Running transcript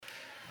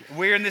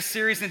We're in this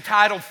series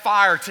entitled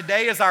Fire.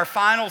 Today is our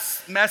final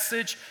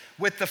message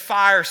with the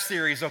Fire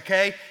series,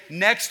 okay?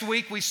 Next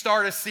week we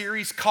start a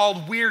series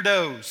called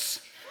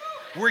Weirdos.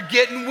 We're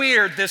getting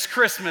weird this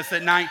Christmas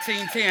at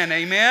 1910,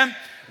 amen?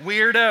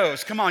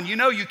 Weirdos. Come on, you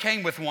know you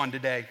came with one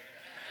today.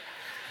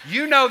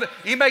 You know that.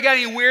 Anybody got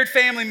any weird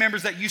family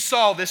members that you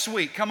saw this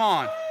week? Come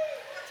on.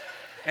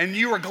 And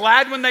you were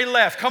glad when they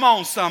left. Come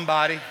on,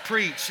 somebody.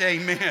 Preach.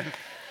 Amen.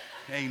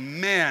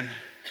 Amen.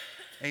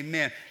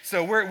 Amen.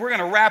 So we're going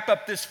to wrap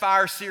up this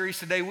fire series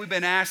today. We've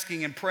been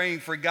asking and praying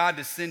for God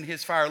to send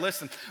his fire.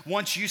 Listen,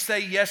 once you say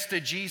yes to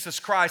Jesus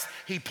Christ,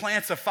 he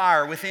plants a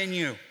fire within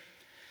you.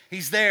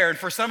 He's there. And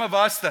for some of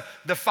us,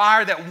 the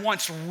fire that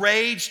once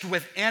raged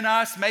within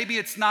us, maybe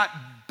it's not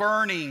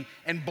burning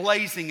and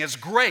blazing as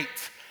great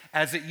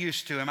as it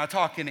used to. Am I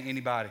talking to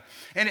anybody?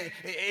 And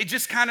it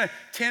just kind of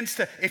tends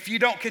to, if you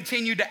don't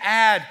continue to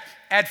add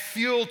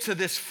fuel to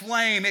this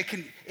flame, it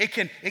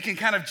can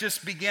kind of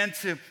just begin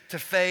to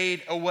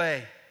fade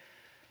away.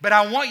 But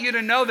I want you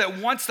to know that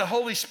once the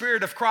Holy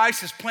Spirit of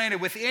Christ is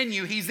planted within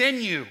you, he's in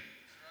you.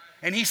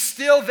 And he's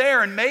still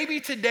there. And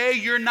maybe today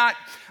you're not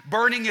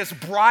burning as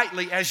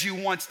brightly as you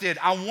once did.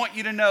 I want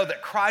you to know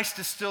that Christ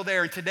is still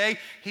there. And today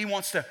he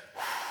wants to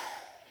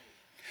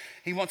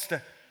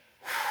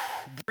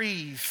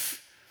breathe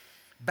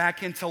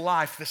back into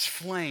life this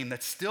flame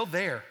that's still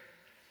there.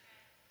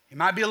 It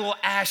might be a little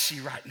ashy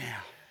right now.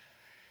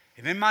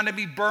 It might not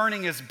be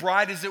burning as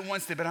bright as it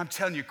once did, but I'm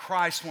telling you,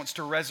 Christ wants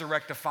to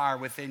resurrect a fire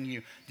within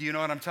you. Do you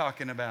know what I'm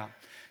talking about?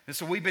 And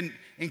so we've been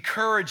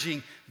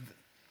encouraging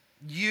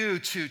you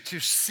to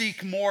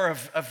seek more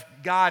of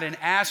God and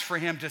ask for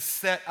him to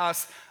set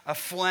us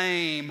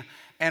aflame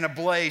and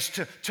ablaze,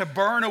 to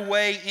burn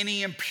away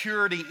any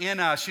impurity in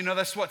us. You know,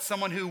 that's what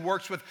someone who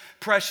works with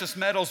precious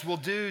metals will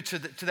do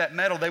to that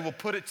metal. They will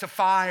put it to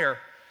fire.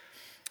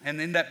 And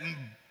then that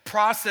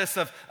process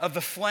of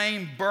the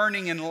flame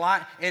burning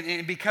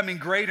and becoming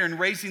greater and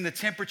raising the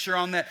temperature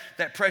on that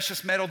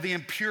precious metal, the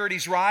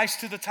impurities rise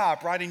to the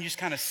top, right? And you just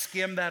kind of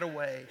skim that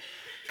away.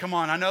 Come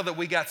on, I know that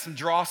we got some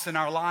dross in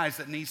our lives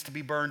that needs to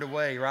be burned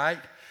away, right?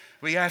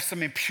 We have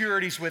some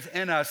impurities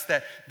within us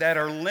that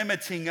are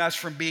limiting us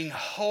from being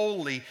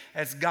holy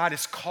as God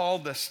has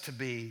called us to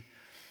be.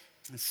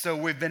 And so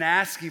we've been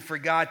asking for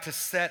God to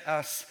set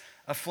us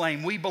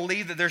aflame. We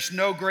believe that there's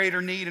no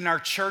greater need in our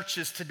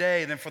churches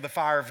today than for the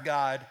fire of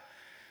God.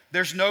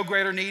 There's no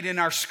greater need in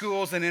our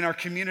schools and in our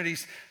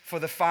communities for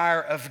the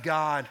fire of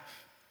God.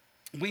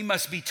 We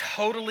must be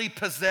totally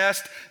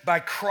possessed by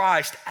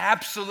Christ,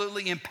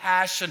 absolutely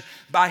impassioned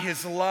by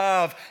his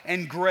love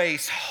and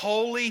grace,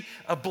 wholly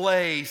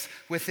ablaze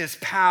with his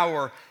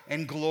power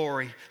and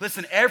glory.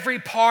 Listen, every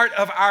part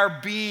of our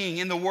being,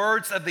 in the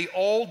words of the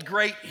old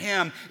great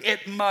hymn,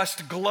 it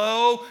must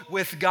glow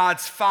with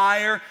God's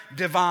fire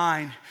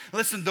divine.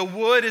 Listen, the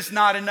wood is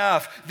not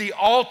enough. The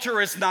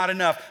altar is not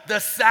enough. The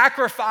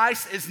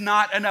sacrifice is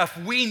not enough.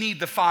 We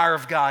need the fire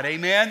of God,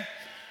 amen?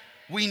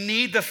 We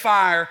need the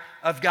fire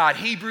of God.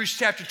 Hebrews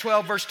chapter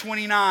 12, verse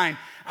 29,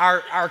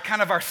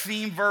 our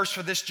theme verse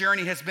for this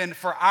journey has been,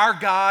 for our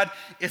God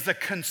is a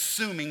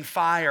consuming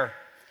fire.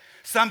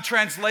 Some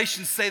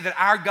translations say that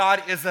our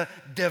God is a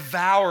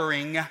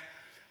devouring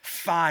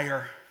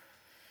fire.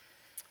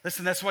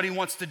 Listen, that's what he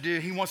wants to do.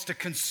 He wants to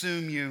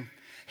consume you.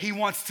 He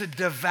wants to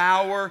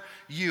devour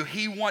you.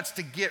 He wants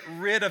to get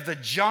rid of the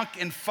junk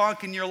and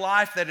funk in your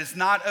life that is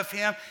not of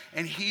him,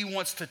 and he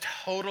wants to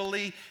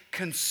totally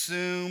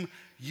consume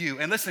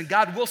you. And listen,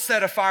 God will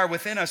set a fire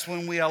within us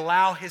when we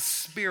allow his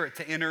Spirit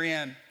to enter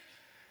in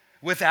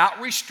without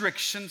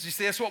restrictions. You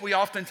see, that's what we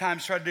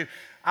oftentimes try to do.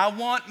 I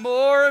want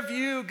more of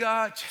you,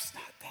 God, just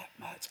not that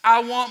much.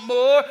 I want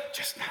more,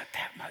 just not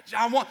that much.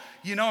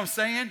 You know what I'm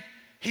saying?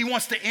 He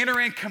wants to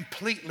enter in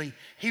completely.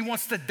 He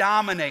wants to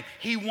dominate.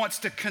 He wants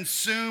to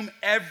consume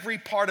every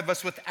part of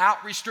us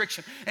without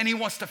restriction. And he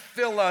wants to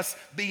fill us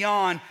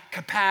beyond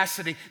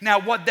capacity. Now,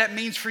 what that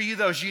means for you,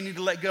 though, is you need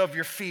to let go of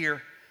your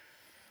fear.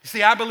 You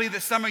see, I believe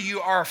that some of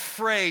you are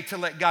afraid to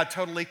let God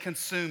totally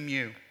consume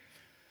you.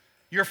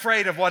 You're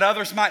afraid of what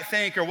others might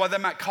think or what they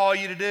might call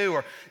you to do.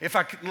 Or if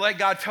I let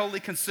God totally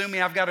consume me,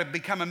 I've got to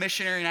become a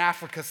missionary in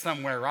Africa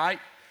somewhere, right?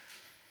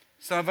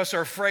 Some of us are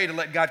afraid to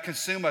let God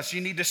consume us.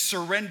 You need to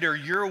surrender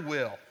your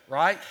will,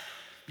 right?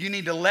 You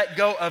need to let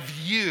go of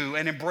you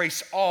and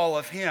embrace all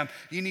of him.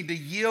 You need to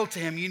yield to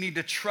him. You need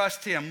to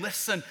trust him.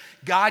 Listen,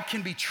 God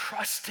can be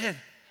trusted.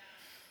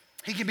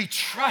 He can be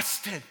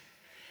trusted.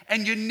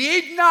 And you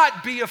need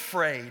not be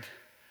afraid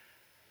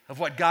of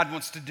what God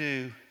wants to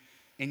do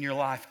in your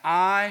life.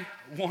 I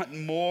want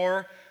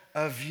more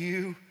of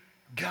you,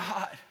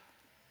 God.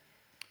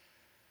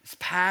 This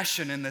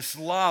passion and this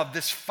love,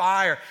 this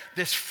fire,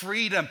 this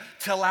freedom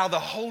to allow the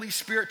Holy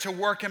Spirit to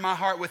work in my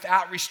heart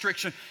without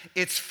restriction.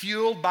 It's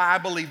fueled by, I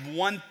believe,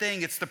 one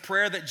thing. It's the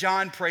prayer that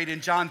John prayed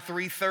in John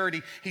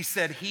 3:30. He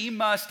said, he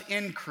must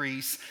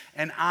increase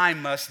and I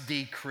must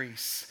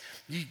decrease.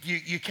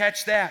 You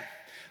catch that?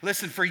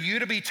 Listen, for you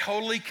to be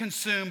totally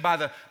consumed by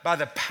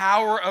the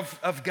power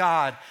of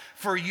God,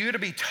 for you to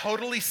be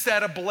totally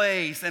set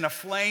ablaze and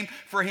aflame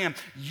for Him,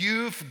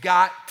 you've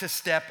got to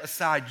step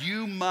aside.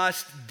 You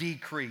must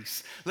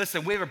decrease.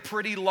 Listen, we have a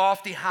pretty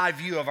lofty, high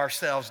view of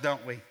ourselves,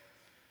 don't we?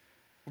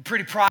 We're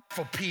pretty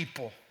prideful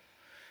people.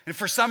 And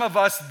for some of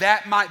us,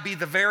 that might be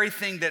the very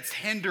thing that's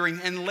hindering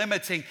and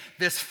limiting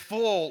this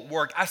full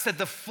work. I said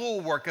the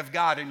full work of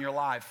God in your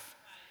life.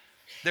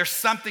 There's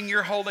something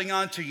you're holding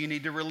on to you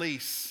need to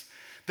release.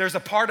 There's a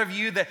part of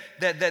you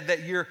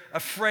that you're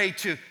afraid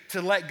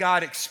to let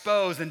God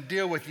expose and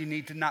deal with. You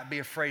need to not be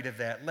afraid of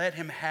that. Let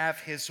Him have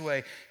His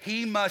way.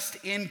 He must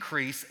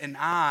increase and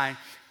I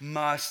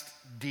must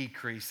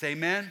decrease.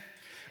 Amen?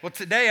 Well,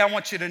 today I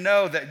want you to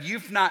know that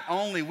we've not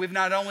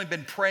only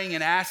been praying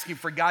and asking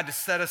for God to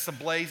set us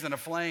ablaze and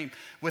aflame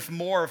with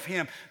more of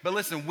Him, but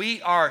listen,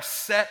 we are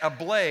set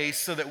ablaze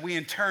so that we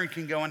in turn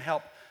can go and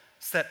help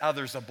set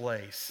others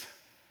ablaze.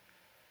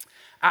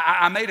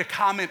 I made a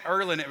comment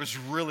earlier and it was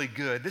really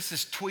good. This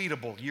is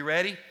tweetable. You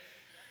ready?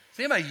 Does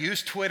anybody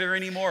use Twitter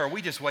anymore, or are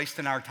we just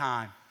wasting our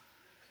time?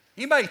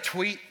 Anybody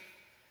tweet?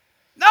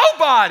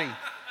 Nobody!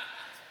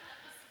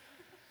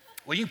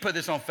 Well, you can put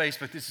this on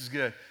Facebook. This is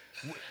good.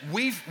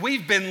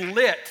 We've been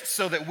lit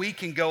so that we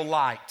can go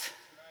light.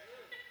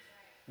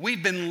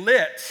 We've been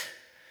lit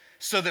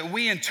so that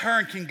we in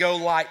turn can go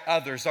light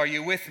others. Are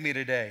you with me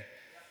today?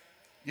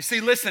 You see,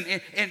 listen,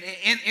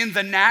 in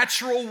the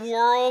natural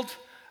world,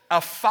 a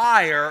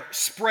fire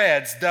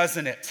spreads,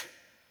 doesn't it?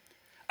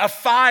 A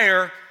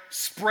fire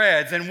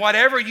spreads, and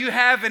whatever you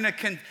have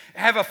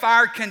have a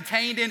fire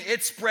contained in,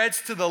 it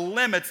spreads to the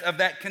limits of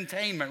that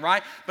containment,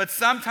 right? But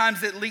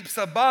sometimes it leaps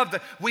above.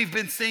 We've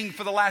been seeing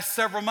for the last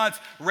several months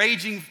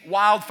raging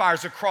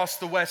wildfires across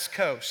the West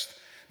Coast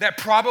that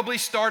probably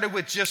started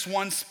with just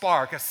one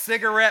spark, a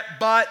cigarette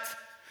butt,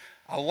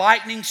 a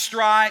lightning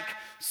strike,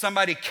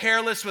 somebody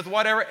careless with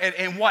whatever,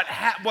 and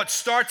what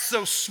starts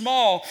so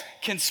small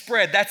can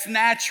spread. That's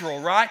natural,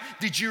 right?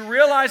 Did you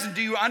realize and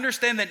do you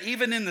understand that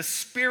even in the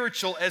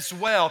spiritual as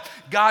well,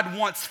 God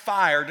wants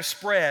fire to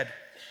spread?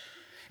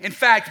 In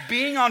fact,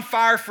 being on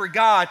fire for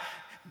God,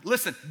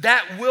 listen,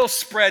 that will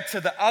spread to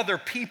the other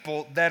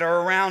people that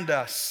are around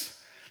us.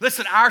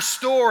 Listen, our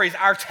stories,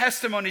 our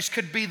testimonies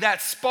could be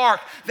that spark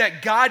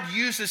that God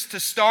uses to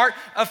start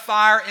a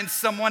fire in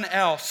someone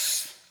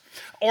else.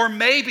 Or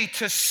maybe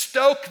to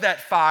stoke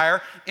that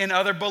fire in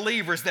other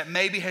believers that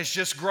maybe has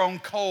just grown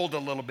cold a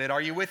little bit. Are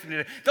you with me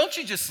today? Don't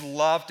you just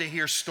love to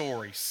hear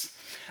stories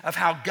of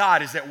how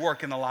God is at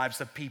work in the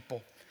lives of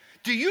people?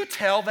 Do you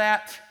tell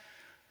that?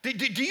 Do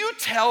you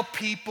tell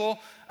people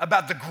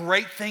about the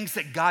great things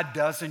that God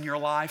does in your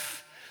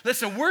life?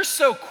 Listen, we're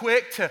so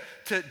quick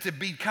to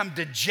become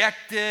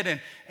dejected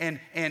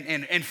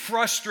and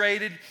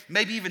frustrated,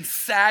 maybe even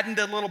saddened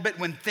a little bit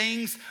when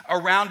things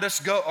around us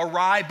go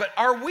awry. But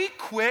are we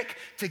quick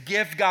to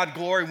give God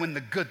glory when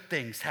the good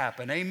things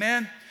happen?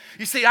 Amen?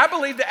 You see, I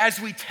believe that as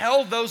we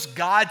tell those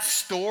God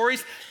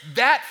stories,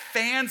 that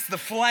fans the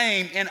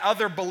flame in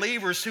other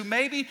believers who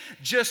maybe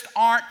just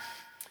aren't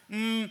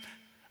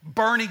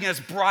burning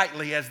as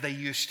brightly as they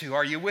used to.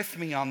 Are you with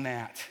me on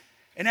that?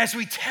 And as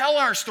we tell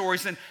our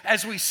stories and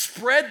as we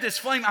spread this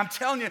flame, I'm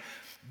telling you,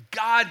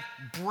 God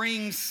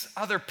brings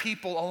other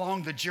people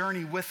along the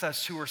journey with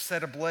us who are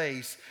set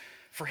ablaze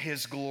for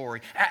His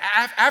glory.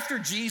 After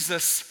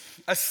Jesus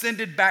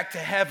ascended back to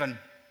heaven,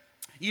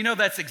 you know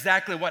that's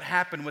exactly what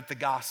happened with the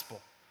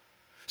gospel.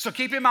 So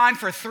keep in mind,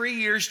 for 3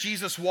 years,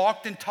 Jesus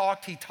walked and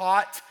talked, He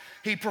taught,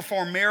 He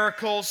performed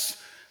miracles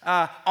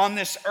on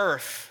this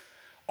earth,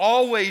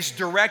 always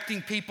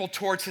directing people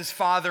towards His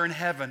Father in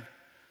heaven,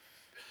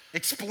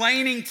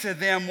 explaining to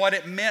them what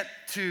it meant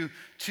to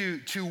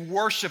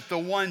worship the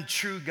one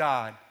true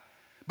God.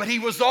 But He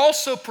was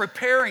also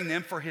preparing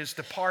them for His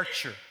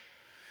departure.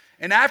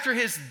 And after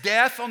His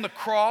death on the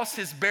cross,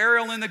 His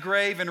burial in the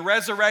grave, and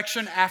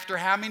resurrection after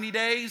how many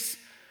days?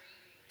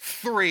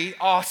 3,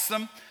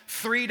 awesome.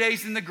 3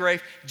 days in the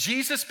grave.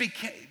 Jesus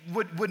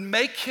would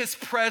make His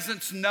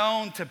presence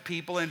known to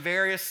people in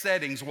various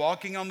settings,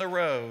 walking on the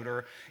road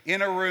or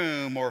in a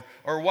room or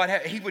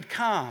what. He would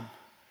come.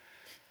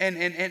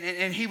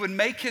 And He would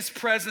make His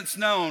presence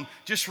known,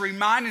 just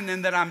reminding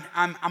them that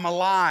I'm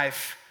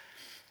alive.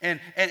 And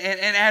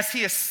as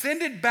He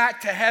ascended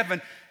back to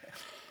heaven,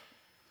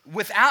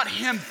 without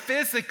Him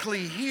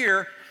physically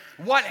here,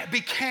 what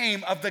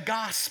became of the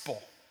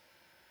gospel?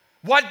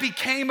 What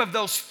became of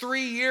those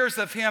 3 years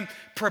of Him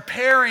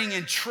preparing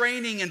and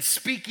training and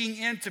speaking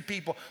into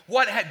people?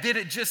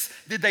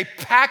 Did they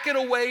pack it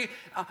away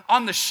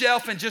on the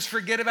shelf and just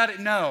forget about it?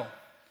 No.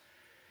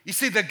 You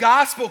see, the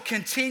gospel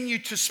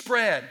continued to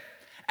spread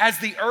as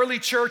the early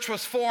church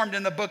was formed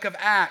in the book of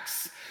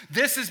Acts.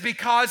 This is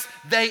because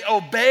they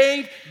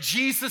obeyed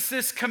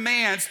Jesus'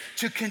 commands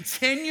to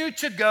continue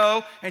to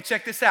go, and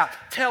check this out,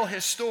 tell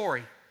His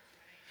story.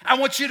 I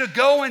want you to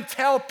go and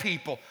tell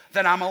people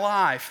that I'm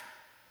alive.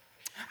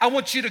 I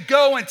want you to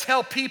go and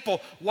tell people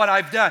what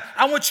I've done.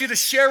 I want you to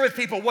share with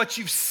people what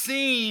you've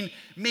seen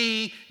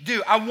me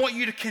do. I want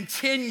you to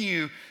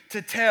continue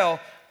to tell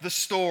the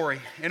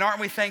story. And aren't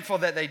we thankful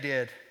that they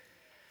did?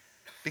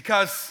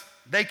 Because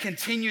they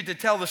continued to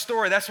tell the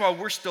story. That's why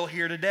we're still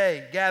here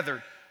today,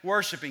 gathered,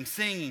 worshiping,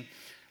 singing.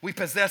 We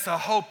possess a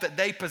hope that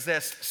they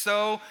possessed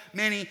so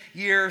many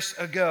years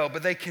ago,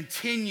 but they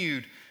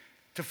continued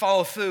to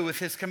follow through with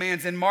his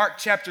commands. In Mark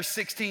chapter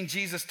 16,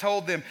 Jesus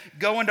told them,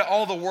 "Go into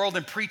all the world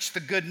and preach the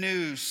good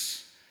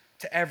news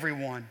to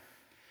everyone.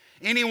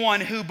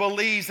 Anyone who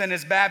believes and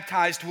is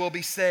baptized will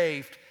be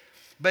saved,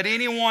 but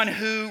anyone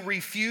who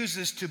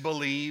refuses to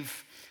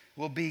believe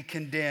will be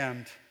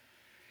condemned."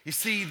 You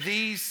see,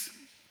 these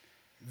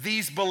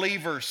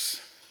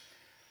believers,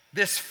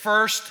 this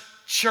first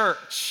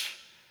church,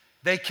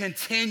 they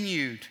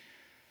continued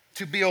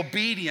to be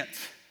obedient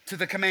to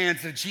the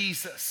commands of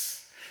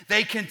Jesus.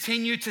 They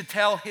continued to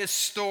tell his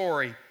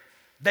story.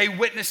 They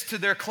witnessed to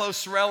their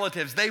close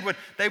relatives. They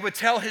would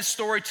tell his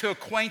story to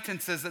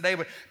acquaintances that they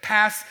would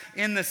pass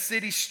in the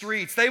city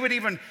streets. They would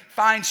even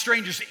find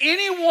strangers.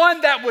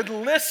 Anyone that would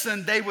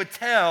listen, they would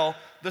tell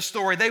the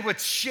story. They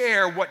would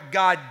share what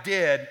God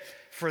did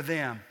for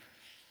them.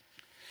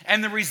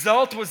 And the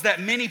result was that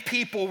many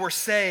people were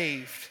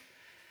saved.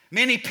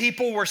 Many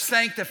people were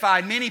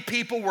sanctified. Many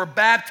people were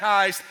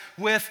baptized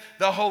with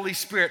the Holy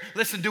Spirit.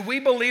 Listen, do we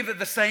believe that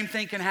the same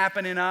thing can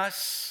happen in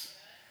us?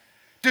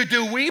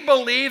 Do we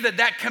believe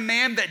that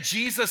command that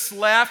Jesus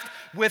left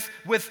with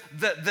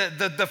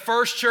the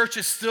first church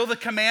is still the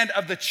command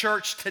of the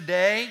church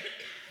today?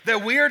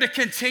 That we are to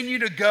continue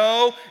to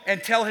go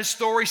and tell his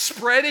story,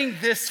 spreading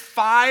this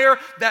fire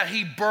that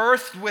he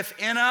birthed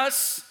within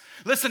us?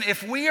 Listen,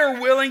 if we are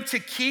willing to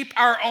keep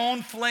our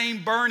own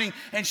flame burning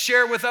and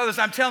share it with others,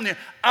 I'm telling you,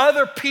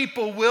 other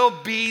people will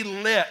be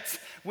lit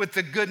with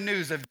the good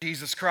news of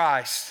Jesus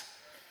Christ.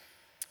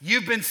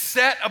 You've been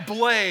set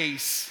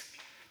ablaze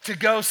to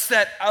go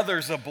set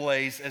others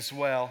ablaze as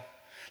well.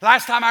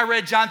 Last time I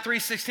read John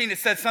 3:16, it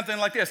said something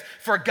like this: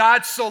 "For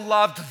God so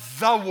loved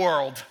the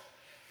world."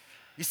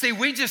 You see,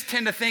 we just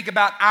tend to think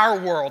about our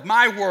world,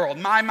 my,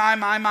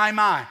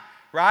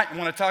 right? You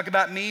want to talk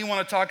about me,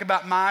 want to talk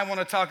about my, want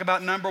to talk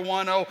about number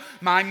one, oh,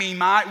 my, me,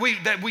 my.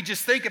 We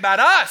just think about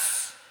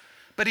us.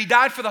 But he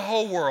died for the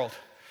whole world.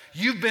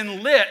 You've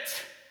been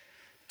lit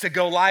to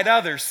go light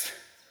others.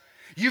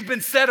 You've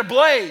been set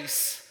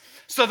ablaze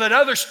so that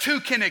others too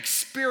can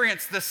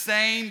experience the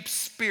same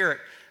spirit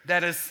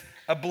that is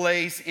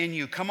ablaze in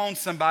you. Come on,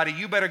 somebody,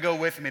 you better go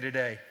with me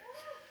today.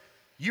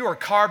 You are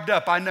carved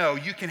up, I know.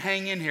 You can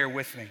hang in here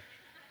with me.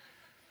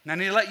 Now, I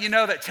need to let you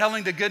know that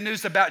telling the good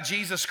news about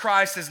Jesus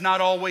Christ is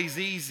not always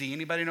easy.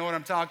 Anybody know what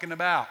I'm talking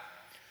about?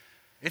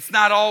 It's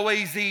not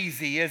always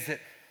easy, is it?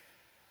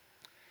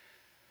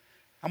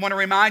 I want to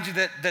remind you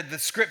that the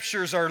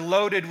scriptures are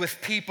loaded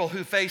with people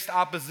who faced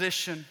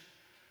opposition.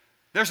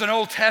 There's an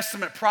Old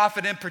Testament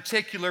prophet in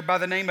particular by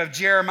the name of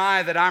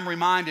Jeremiah that I'm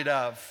reminded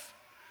of.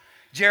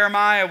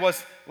 Jeremiah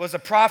was a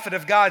prophet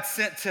of God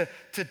sent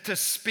to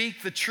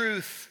speak the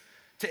truth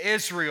to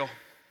Israel.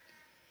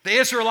 The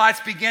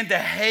Israelites began to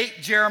hate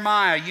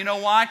Jeremiah. You know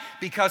why?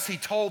 Because he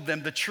told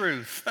them the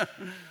truth.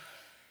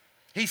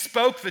 He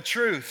spoke the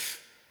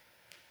truth.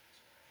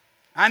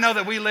 I know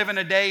that we live in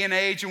a day and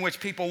age in which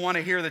people want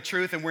to hear the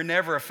truth, and we're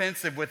never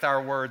offensive with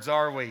our words,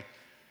 are we?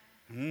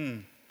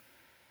 In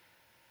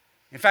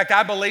fact,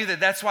 I believe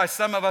that's why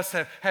some of us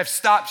have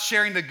stopped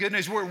sharing the good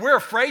news. We're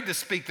afraid to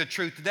speak the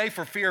truth today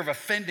for fear of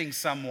offending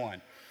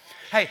someone.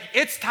 Hey,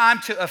 it's time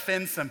to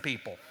offend some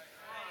people.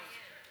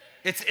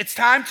 It's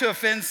time to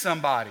offend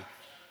somebody.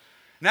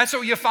 And that's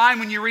what you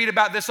find when you read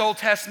about this Old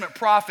Testament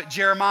prophet,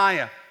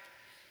 Jeremiah.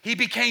 He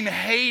became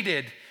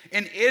hated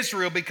in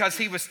Israel because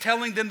he was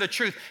telling them the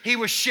truth. He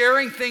was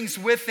sharing things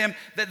with them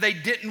that they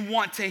didn't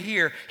want to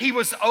hear. He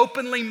was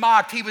openly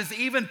mocked. He was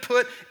even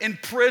put in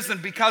prison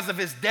because of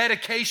his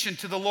dedication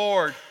to the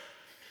Lord,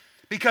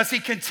 because he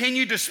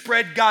continued to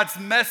spread God's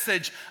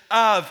message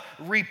of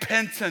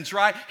repentance,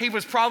 right? He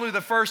was probably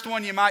the first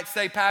one, you might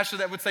say, pastor,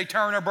 that would say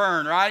turn or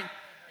burn, right?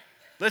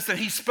 Listen,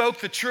 he spoke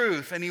the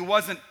truth and he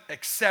wasn't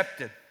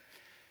accepted.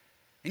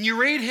 And you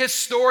read his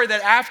story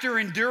that after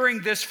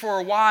enduring this for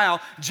a while,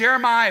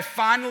 Jeremiah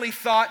finally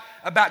thought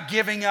about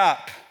giving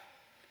up.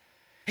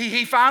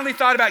 He finally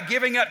thought about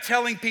giving up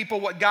telling people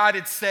what God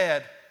had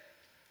said.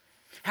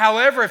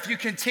 However, if you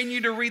continue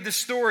to read the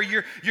story,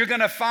 you're going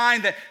to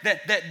find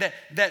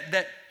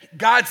that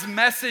God's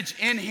message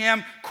in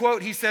him,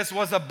 quote, he says,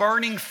 was a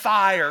burning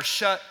fire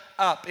shut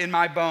up in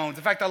my bones.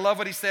 In fact, I love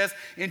what he says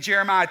in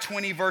Jeremiah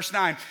 20, verse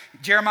 9.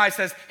 Jeremiah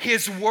says,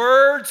 his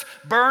words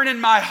burn in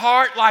my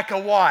heart like a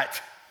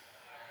what?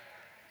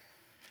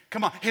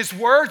 Come on. His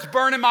words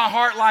burn in my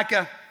heart like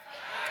a fire.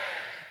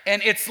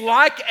 And it's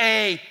like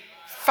a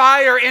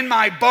fire in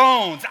my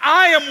bones.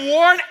 I am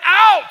worn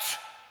out.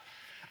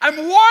 I'm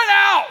worn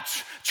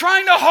out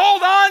trying to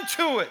hold on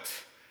to it.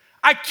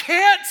 I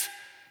can't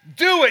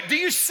do it. Do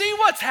you see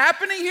what's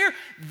happening here?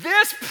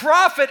 This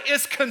prophet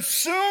is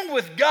consumed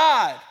with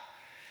God.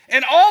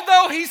 And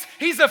although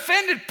he's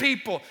offended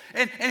people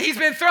and he's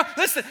been thrown,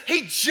 listen,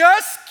 he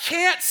just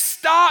can't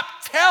stop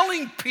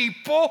telling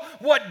people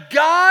what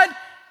God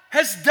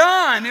has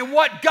done and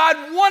what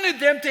God wanted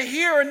them to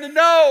hear and to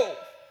know.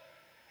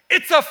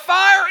 It's a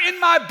fire in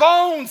my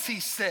bones, he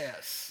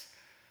says.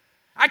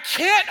 I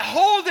can't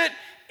hold it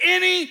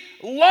any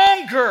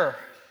longer.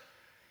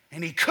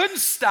 And he couldn't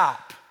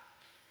stop.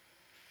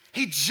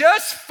 He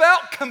just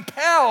felt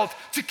compelled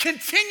to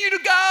continue to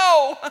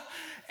go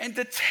and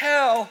to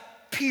tell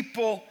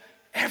people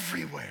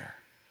everywhere.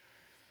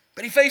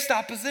 But he faced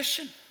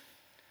opposition.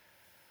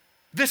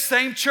 This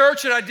same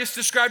church that I just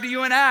described to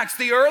you in Acts,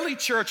 the early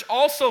church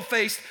also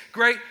faced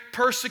great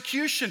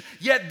persecution,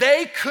 yet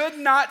they could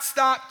not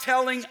stop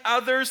telling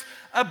others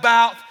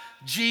about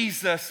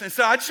Jesus. And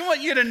so I just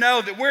want you to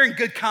know that we're in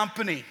good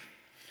company.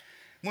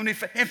 In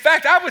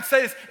fact, I would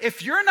say this,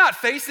 if you're not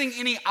facing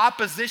any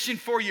opposition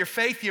for your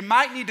faith, you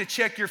might need to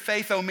check your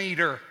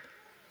faith-o-meter.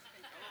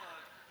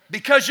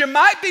 Because you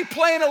might be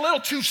playing a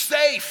little too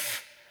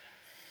safe.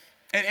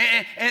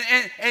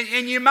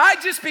 And you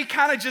might just be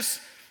kind of just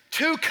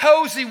too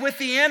cozy with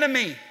the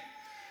enemy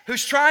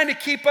who's trying to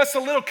keep us a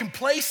little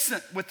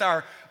complacent with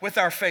our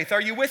faith. Are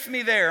you with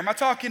me there? Am I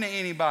talking to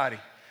anybody?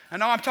 I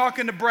know I'm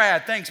talking to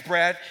Brad. Thanks,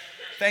 Brad.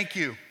 Thank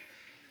you.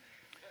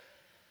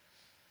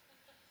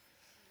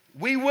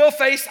 We will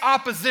face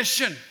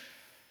opposition,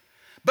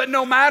 but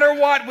no matter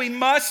what, we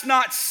must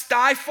not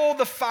stifle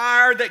the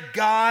fire that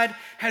God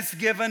has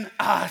given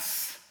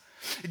us.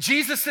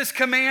 Jesus'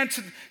 command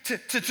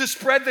to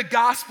spread the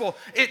gospel,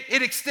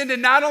 it extended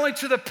not only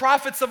to the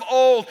prophets of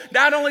old,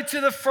 not only to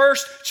the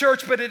first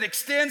church, but it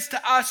extends to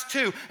us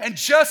too. And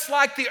just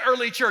like the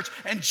early church,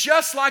 and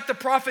just like the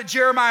prophet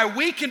Jeremiah,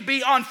 we can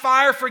be on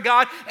fire for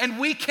God and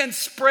we can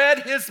spread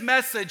his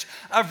message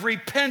of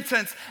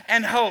repentance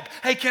and hope.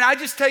 Hey, can I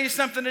just tell you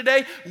something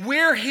today?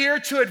 We're here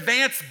to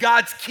advance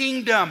God's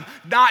kingdom,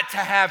 not to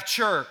have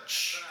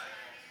church.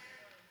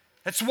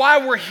 That's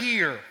why we're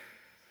here.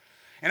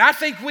 And I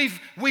think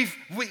we've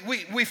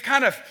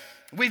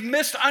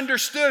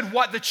misunderstood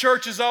what the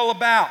church is all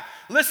about.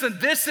 Listen,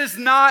 this is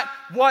not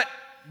what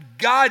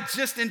God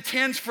just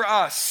intends for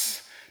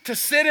us. To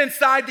sit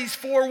inside these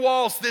four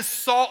walls, this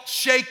salt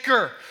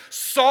shaker.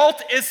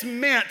 Salt is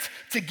meant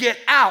to get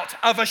out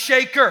of a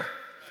shaker,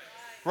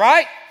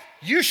 right?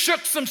 You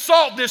shook some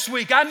salt this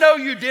week. I know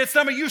you did.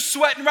 Some of you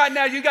sweating right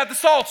now. You got the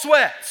salt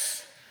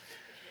sweats,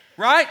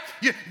 right?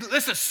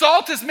 Listen,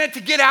 salt is meant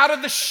to get out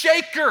of the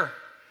shaker.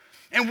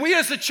 And we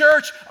as a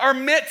church are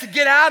meant to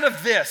get out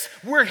of this.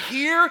 We're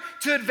here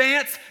to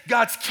advance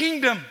God's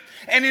kingdom.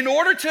 And in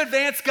order to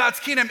advance God's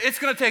kingdom, it's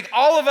going to take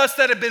all of us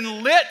that have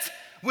been lit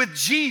with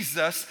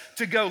Jesus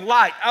to go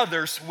light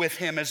others with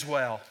him as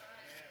well.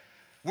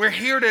 We're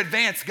here to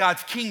advance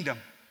God's kingdom,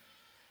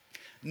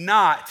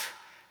 not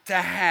to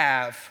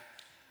have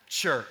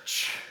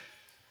church.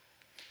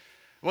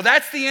 Well,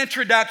 that's the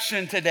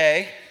introduction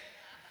today.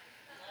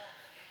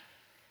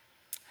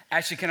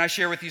 Actually, can I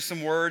share with you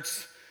some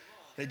words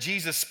that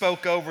Jesus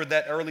spoke over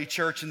that early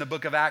church in the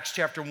book of Acts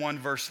chapter 1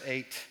 verse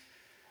 8.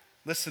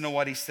 Listen to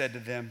what he said to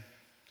them.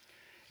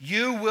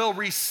 You will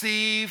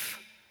receive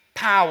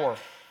power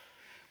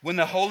when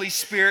the Holy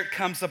Spirit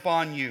comes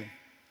upon you.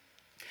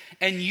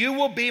 And you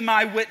will be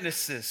my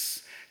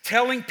witnesses,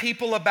 telling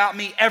people about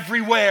me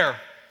everywhere.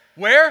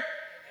 Where?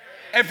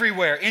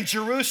 Everywhere. In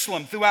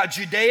Jerusalem, throughout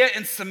Judea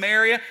and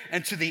Samaria,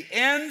 and to the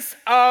ends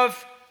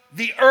of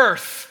the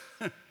earth.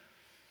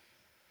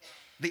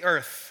 The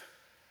earth.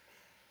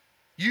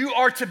 You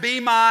are to be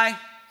my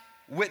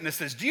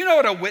witnesses. Do you know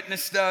what a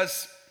witness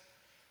does?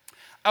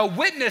 A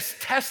witness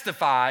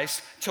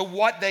testifies to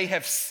what they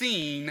have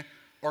seen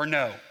or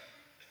know.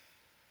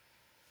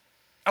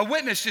 A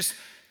witness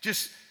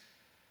just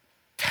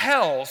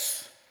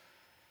tells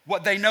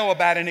what they know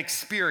about an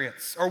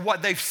experience or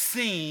what they've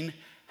seen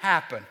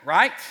happen,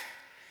 right?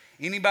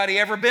 Anybody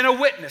ever been a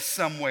witness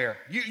somewhere?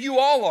 You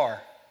all are.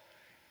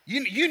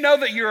 You know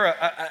that you're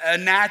a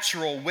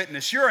natural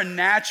witness. You're a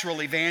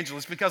natural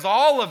evangelist because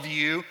all of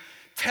you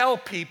tell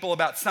people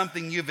about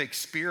something you've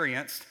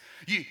experienced.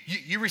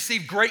 You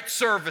receive great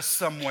service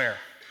somewhere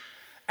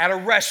at a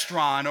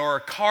restaurant or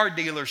a car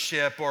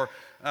dealership or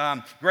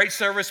great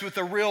service with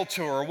a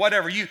realtor or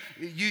whatever. You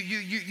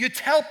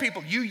tell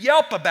people, you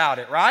yelp about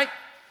it, right?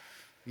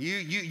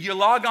 You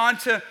log on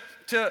to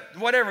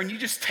whatever, and you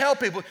just tell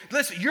people,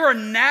 listen, you're a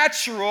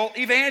natural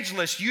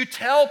evangelist. You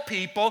tell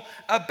people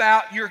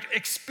about your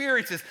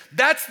experiences.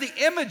 That's the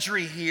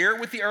imagery here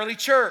with the early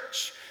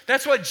church.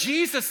 That's what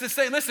Jesus is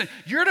saying. Listen,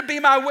 you're to be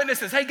my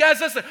witnesses. Hey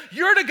guys, listen,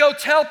 you're to go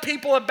tell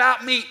people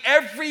about me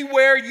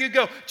everywhere you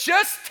go.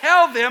 Just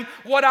tell them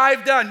what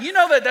I've done. You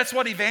know that's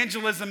what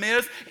evangelism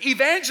is.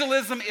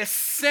 Evangelism is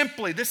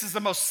simply, this is the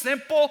most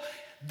simple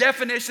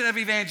definition of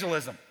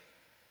evangelism.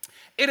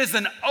 It is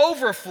an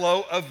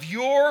overflow of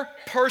your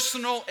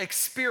personal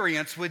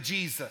experience with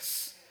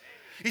Jesus.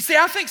 You see,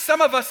 I think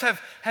some of us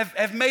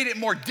have made it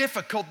more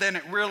difficult than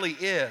it really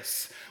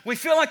is. We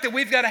feel like that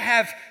we've got to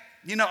have,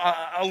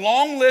 a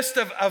long list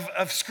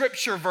of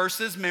scripture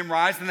verses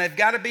memorized, and they've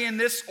got to be in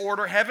this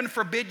order. Heaven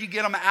forbid you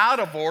get them out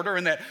of order,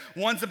 and that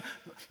one's,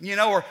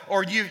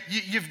 or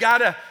you've got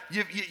to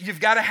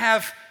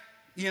have,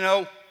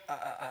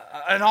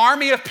 an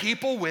army of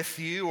people with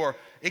you, or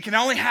it can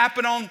only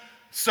happen on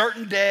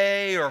certain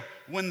day or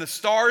when the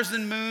stars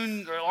and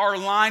moon are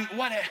aligned.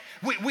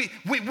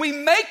 We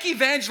make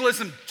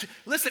evangelism.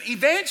 Listen,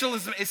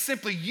 evangelism is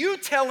simply you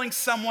telling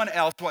someone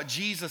else what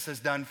Jesus has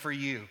done for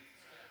you.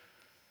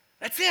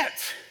 That's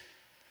it.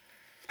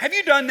 Have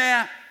you done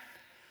that?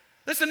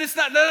 Listen,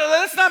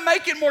 let's not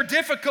make it more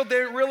difficult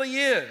than it really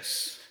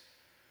is.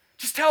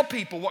 Just tell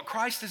people what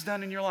Christ has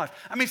done in your life.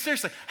 I mean,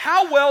 seriously,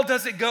 how well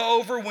does it go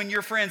over when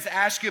your friends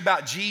ask you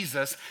about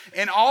Jesus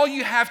and all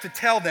you have to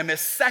tell them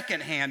is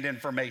secondhand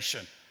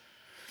information?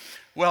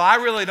 Well, I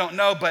really don't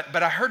know,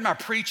 but I heard my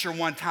preacher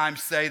one time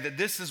say that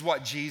this is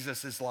what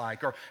Jesus is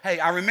like. Or, hey,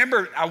 I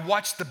remember I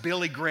watched the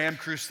Billy Graham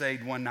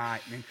crusade one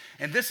night,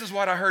 and this is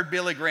what I heard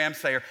Billy Graham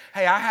say. Or,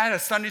 hey, I had a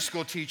Sunday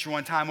school teacher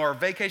one time, or a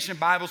vacation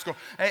Bible school.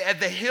 Hey, at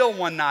the Hill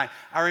one night,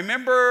 I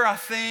remember, I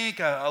think,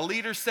 a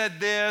leader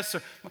said this.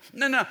 Or,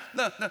 no.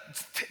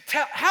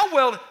 How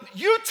well,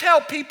 you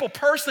tell people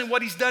personally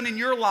what he's done in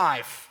your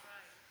life.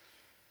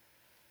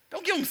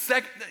 Don't give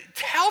them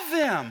tell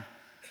them.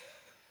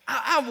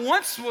 I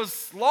once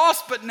was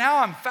lost, but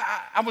now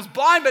I was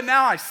blind, but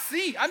now I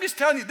see. I'm just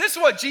telling you, this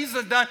is what Jesus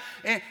has done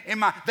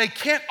they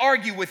can't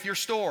argue with your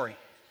story.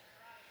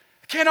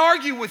 They can't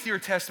argue with your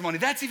testimony.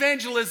 That's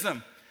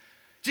evangelism.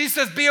 Jesus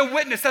says, be a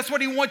witness. That's what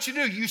he wants you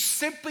to do. You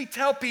simply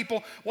tell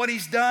people what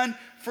he's done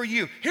for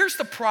you. Here's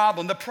the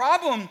problem. The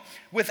problem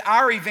with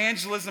our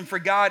evangelism for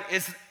God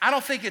is I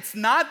don't think it's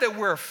not that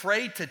we're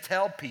afraid to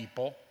tell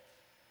people.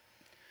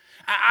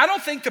 I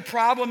don't think the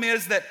problem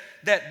is that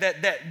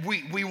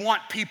we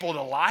want people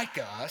to like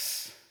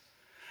us.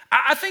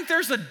 I think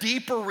there's a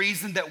deeper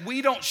reason that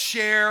we don't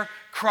share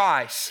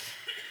Christ.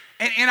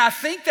 And I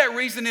think that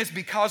reason is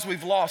because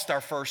we've lost our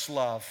first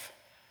love.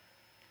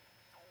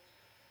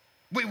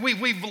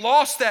 We've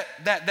lost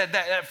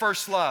that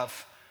first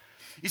love.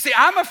 You see,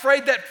 I'm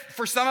afraid that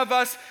for some of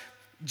us,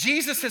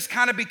 Jesus has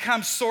kind of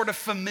become sort of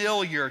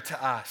familiar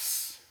to us.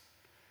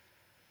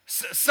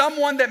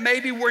 Someone that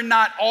maybe we're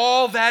not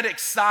all that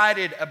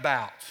excited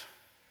about.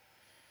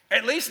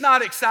 At least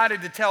not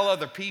excited to tell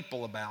other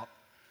people about.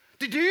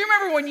 Do you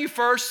remember when you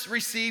first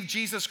received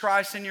Jesus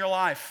Christ in your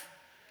life?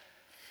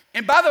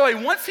 And by the way,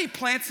 once he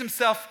plants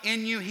himself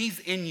in you, he's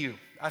in you.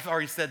 I've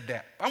already said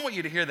that. I want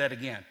you to hear that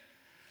again.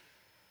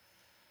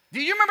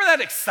 Do you remember that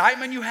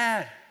excitement you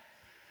had?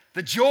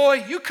 The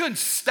joy? You couldn't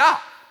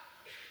stop.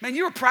 Man,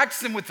 you were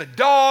practicing with the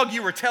dog.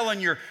 You were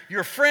telling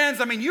your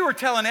friends. I mean, you were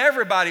telling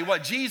everybody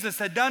what Jesus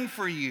had done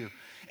for you.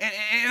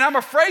 And I'm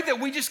afraid that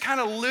we just kind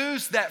of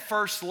lose that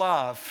first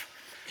love.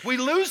 We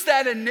lose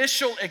that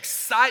initial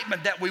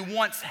excitement that we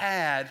once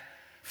had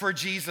for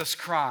Jesus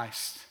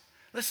Christ.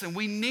 Listen,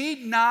 we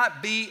need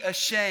not be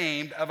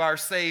ashamed of our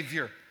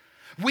Savior.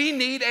 We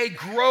need a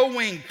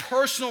growing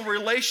personal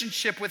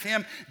relationship with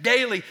him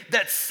daily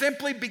that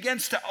simply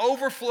begins to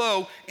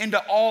overflow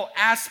into all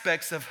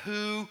aspects of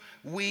who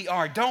we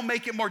are. Don't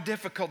make it more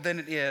difficult than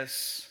it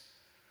is.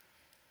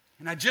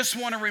 And I just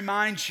want to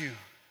remind you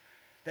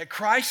that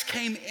Christ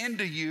came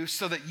into you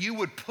so that you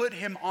would put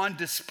him on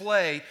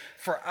display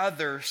for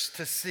others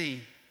to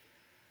see.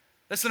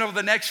 Listen, over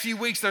the next few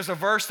weeks, there's a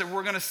verse that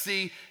we're going to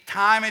see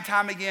time and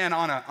time again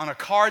on a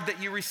card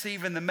that you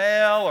receive in the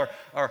mail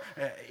or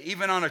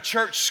even on a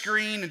church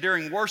screen and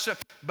during worship.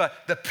 But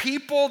the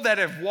people that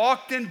have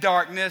walked in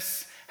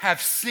darkness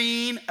have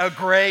seen a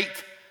great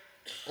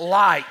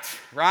light,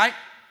 right?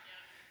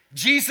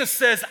 Jesus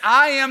says,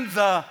 I am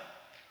the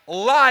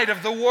light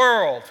of the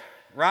world,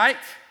 right?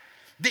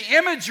 The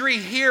imagery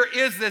here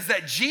is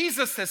that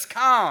Jesus has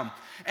come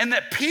and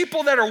that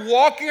people that are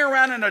walking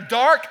around in a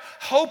dark,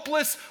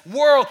 hopeless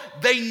world,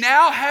 they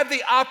now have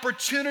the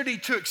opportunity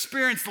to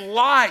experience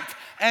light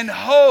and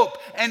hope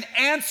and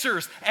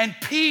answers and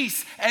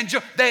peace and joy.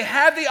 They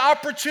have the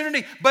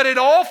opportunity, but it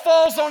all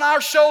falls on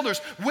our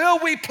shoulders. Will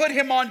we put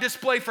him on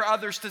display for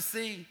others to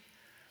see?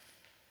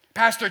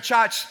 Pastor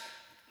Chach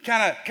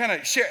kind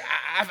of share.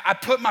 I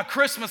put my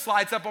Christmas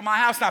lights up on my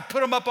house, and I put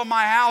them up on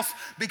my house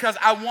because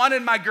I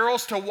wanted my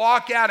girls to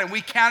walk out and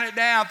we count it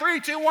down. 3,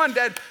 2, 1,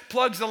 Dad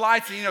plugs the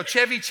lights, and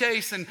Chevy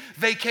Chase and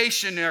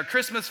Vacation or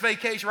Christmas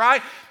Vacation,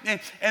 right? And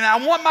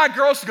I want my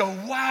girls to go,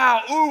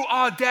 wow, ooh,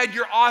 oh, Dad,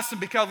 you're awesome,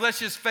 because let's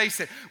just face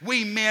it,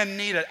 we men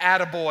need an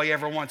attaboy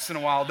every once in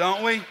a while,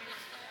 don't we?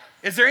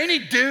 Is there any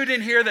dude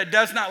in here that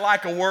does not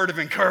like a word of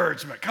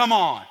encouragement? Come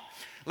on.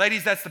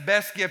 Ladies, that's the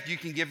best gift you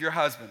can give your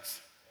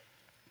husbands.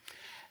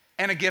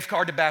 And a gift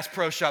card to Bass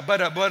Pro Shop.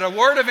 But a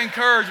word of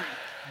encouragement.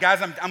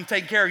 Guys, I'm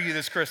taking care of you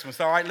this Christmas,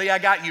 all right? Lee, I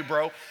got you,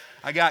 bro.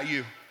 I got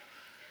you.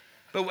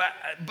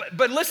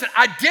 But listen,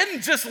 I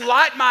didn't just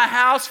light my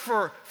house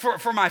for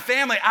my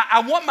family.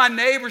 I want my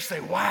neighbors to say,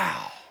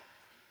 wow.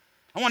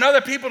 I want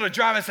other people to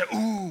drive and say,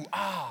 ooh,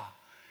 ah.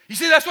 You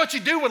see, that's what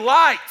you do with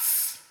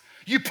lights.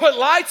 You put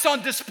lights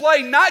on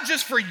display not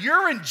just for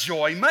your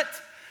enjoyment,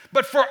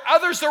 but for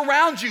others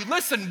around you.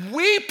 Listen,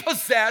 we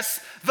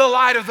possess the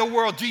light of the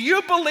world. Do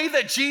you believe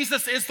that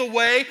Jesus is the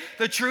way,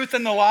 the truth,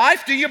 and the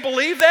life? Do you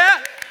believe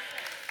that?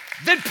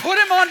 Then put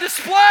him on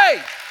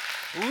display.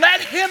 Let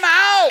him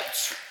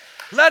out.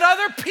 Let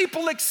other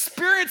people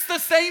experience the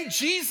same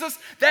Jesus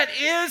that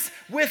is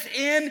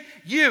within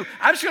you.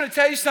 I'm just going to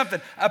tell you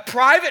something. A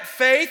private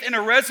faith in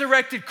a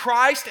resurrected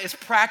Christ is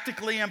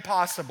practically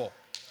impossible.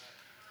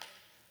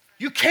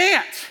 You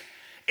can't.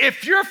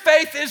 If your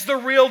faith is the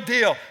real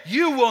deal,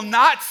 you will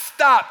not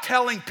stop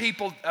telling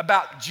people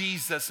about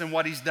Jesus and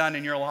what he's done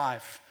in your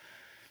life.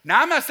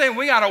 Now, I'm not saying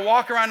we got to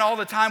walk around all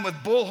the time with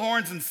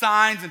bullhorns and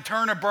signs and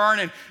turn or burn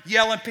and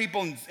yelling at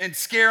people and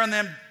scaring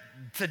them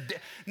to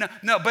death.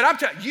 No, but I'm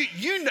telling you,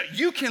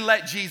 you can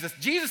let Jesus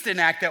didn't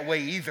act that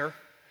way either.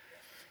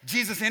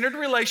 Jesus entered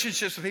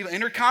relationships with people,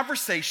 entered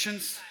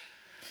conversations,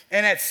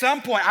 and at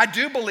some point, I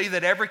do believe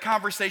that every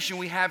conversation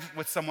we have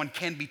with someone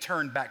can be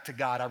turned back to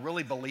God. I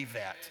really believe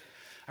that.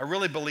 I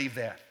really believe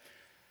that.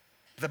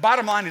 The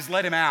bottom line is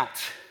let him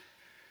out.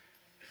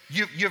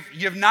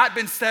 You've not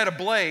been set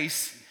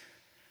ablaze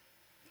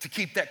to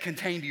keep that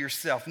contained to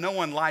yourself. No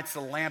one lights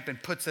a lamp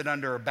and puts it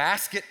under a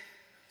basket.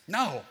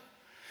 No.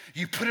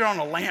 You put it on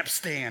a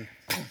lampstand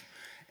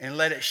and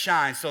let it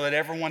shine so that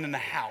everyone in the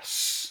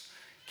house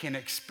can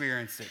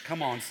experience it.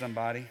 Come on,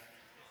 somebody.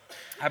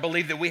 I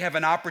believe that we have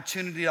an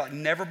opportunity like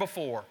never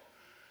before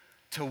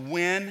to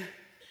win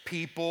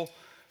people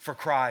for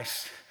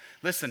Christ.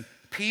 Listen,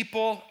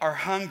 people are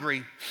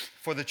hungry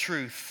for the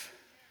truth,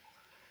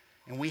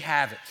 and we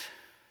have it.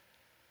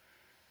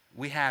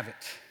 We have it.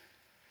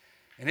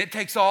 And it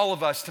takes all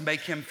of us to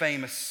make him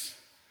famous.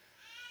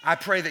 I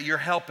pray that you're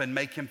helping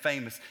make him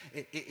famous.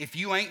 If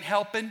you ain't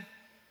helping,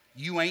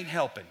 you ain't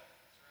helping.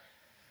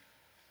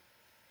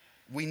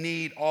 We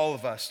need all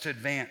of us to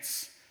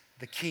advance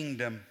the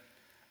kingdom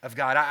of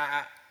God.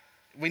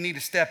 We need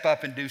to step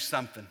up and do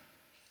something.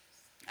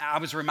 I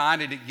was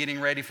reminded at getting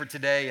ready for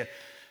today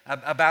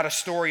about a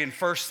story in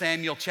 1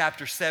 Samuel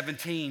chapter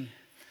 17.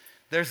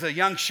 There's a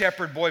young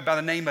shepherd boy by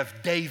the name of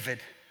David.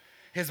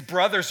 His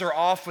brothers are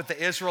off with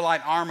the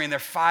Israelite army and they're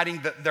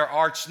fighting their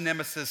arch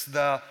nemesis,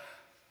 the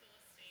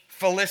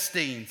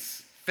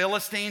Philistines,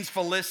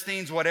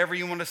 whatever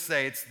you want to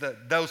say, it's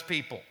those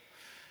people.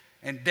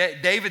 And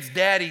David's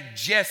daddy,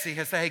 Jesse,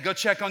 has said, hey, go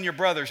check on your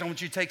brothers. I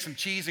want you to take some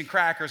cheese and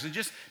crackers and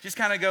just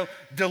kind of go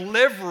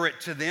deliver it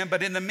to them.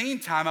 But in the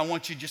meantime, I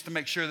want you just to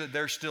make sure that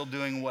they're still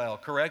doing well,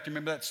 correct?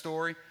 Remember that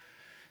story?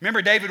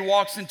 Remember, David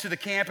walks into the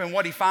camp and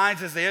what he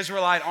finds is the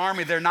Israelite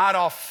army, they're not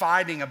all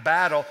fighting a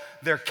battle.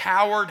 They're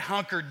cowered,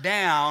 hunkered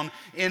down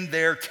in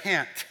their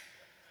tent.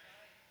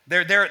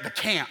 They're at the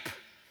camp.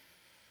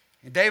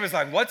 And David's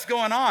like, what's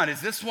going on?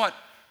 Is this what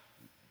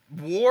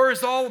war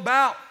is all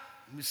about?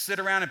 We sit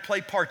around and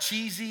play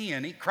Parcheesi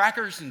and eat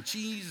crackers and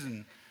cheese.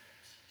 And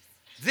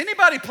does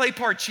anybody play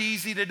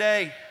Parcheesi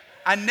today?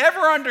 I never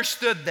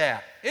understood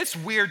that. It's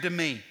weird to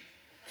me.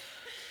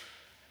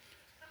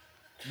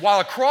 While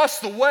across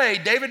the way,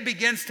 David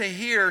begins to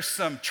hear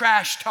some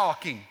trash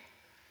talking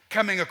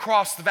coming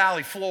across the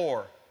valley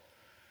floor.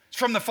 It's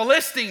from the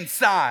Philistine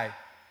side.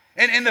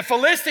 And the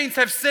Philistines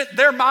have sent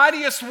their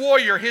mightiest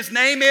warrior. His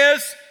name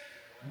is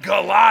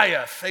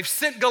Goliath. They've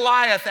sent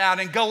Goliath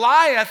out, and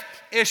Goliath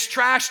is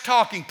trash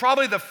talking.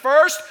 Probably the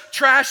first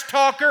trash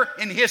talker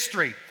in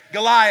history,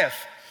 Goliath.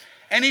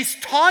 And he's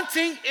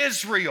taunting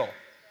Israel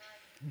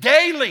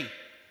daily,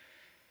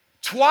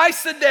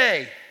 twice a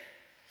day.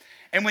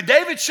 And when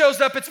David shows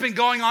up, it's been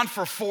going on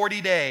for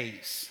 40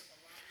 days.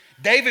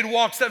 David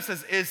walks up and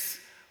says,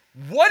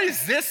 what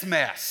is this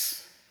mess?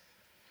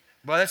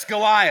 Well, that's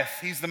Goliath.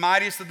 He's the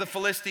mightiest of the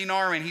Philistine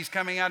army, and he's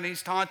coming out and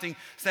he's taunting,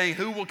 saying,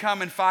 who will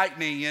come and fight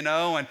me, you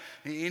know,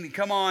 and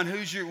come on,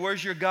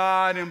 where's your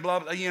God, and blah,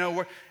 blah, you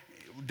know.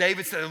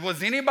 David said,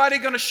 was anybody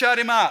going to shut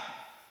him up?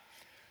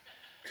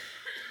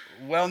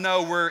 Well,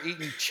 no, we're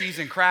eating cheese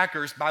and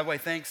crackers. By the way,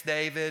 thanks,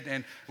 David,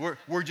 and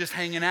we're just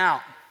hanging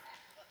out.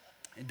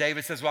 And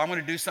David says, well, I'm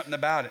going to do something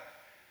about it,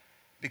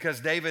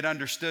 because David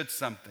understood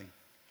something.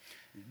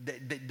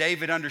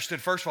 David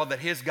understood, first of all, that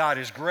his God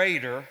is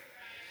greater.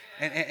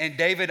 And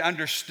David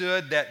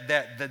understood that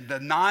the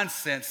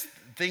nonsense,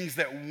 things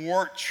that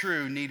weren't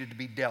true, needed to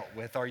be dealt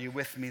with. Are you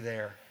with me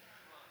there?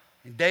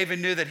 And David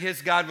knew that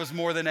his God was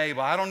more than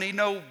able. I don't need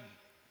no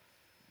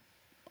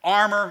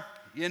armor,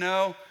 you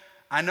know.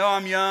 I know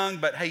I'm young,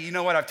 but hey, you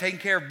know what? I've taken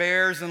care of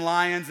bears and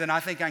lions, and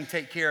I think I can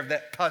take care of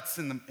that putz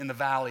in the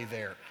valley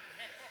there.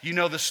 You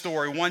know the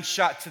story. One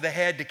shot to the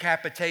head,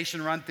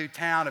 decapitation, run through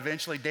town,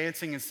 eventually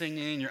dancing and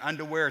singing in your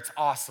underwear. It's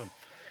awesome.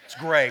 It's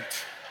great.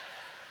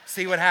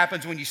 See what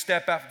happens when you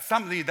step out.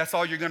 Some of you, that's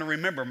all you're going to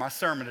remember, my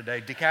sermon today.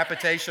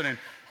 Decapitation and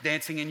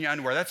dancing in your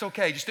underwear. That's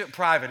okay. Just do it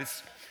private.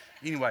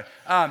 Anyway.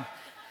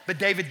 But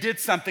David did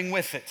something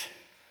with it.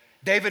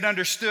 David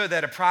understood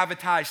that a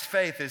privatized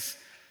faith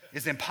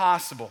is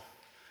impossible.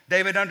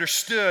 David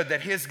understood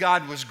that his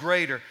God was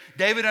greater.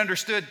 David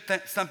understood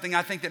something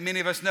I think that many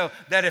of us know,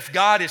 that if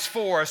God is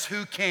for us,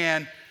 who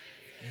can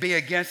be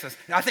against us?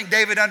 I think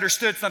David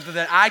understood something,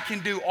 that I can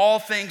do all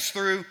things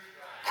through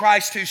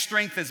Christ who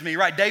strengthens me,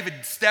 right? David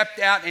stepped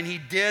out and he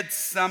did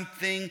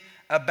something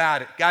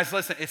about it. Guys,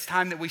 listen, it's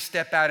time that we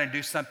step out and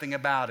do something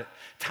about it.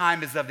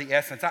 Time is of the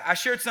essence. I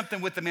shared something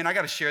with the men. I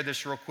got to share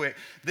this real quick.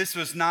 This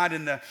was not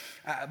in the,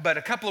 but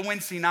a couple of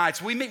Wednesday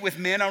nights. We meet with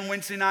men on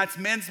Wednesday nights.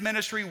 Men's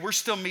ministry, we're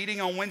still meeting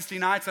on Wednesday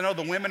nights. I know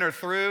the women are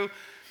through,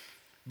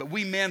 but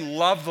we men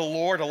love the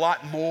Lord a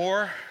lot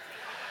more.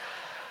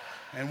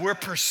 And we're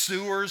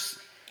pursuers.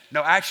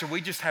 No, actually,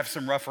 we just have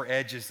some rougher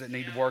edges that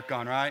need to work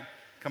on, right?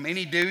 Come,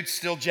 any dudes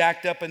still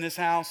jacked up in this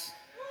house?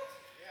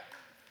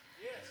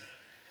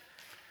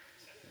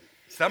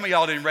 Some of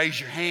y'all didn't raise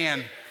your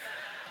hand.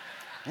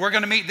 We're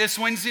going to meet this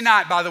Wednesday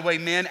night, by the way,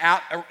 men,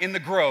 out in the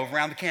grove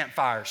around the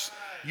campfires.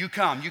 You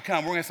come. We're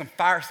going to have some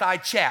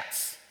fireside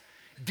chats,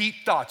 deep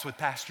thoughts with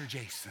Pastor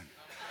Jason.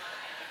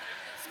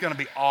 It's going to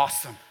be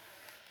awesome.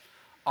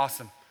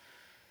 Awesome.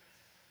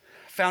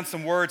 Found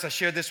some words. I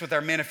shared this with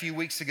our men a few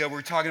weeks ago. We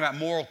were talking about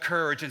moral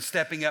courage and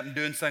stepping up and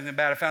doing something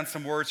about it. I found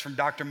some words from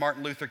Dr.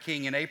 Martin Luther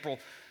King in April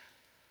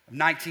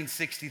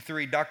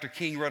 1963, Dr.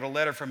 King wrote a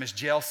letter from his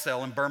jail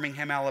cell in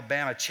Birmingham,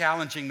 Alabama,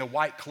 challenging the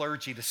white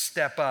clergy to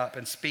step up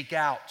and speak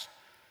out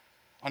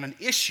on an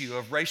issue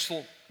of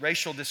racial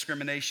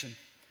discrimination.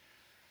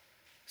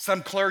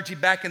 Some clergy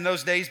back in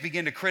those days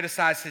began to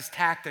criticize his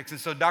tactics, and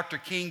so Dr.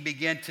 King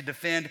began to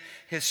defend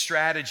his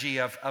strategy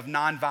of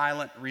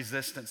nonviolent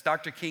resistance.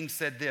 Dr. King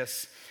said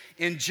this: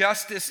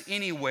 "Injustice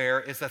anywhere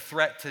is a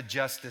threat to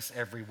justice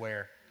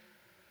everywhere."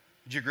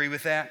 Would you agree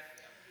with that?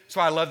 That's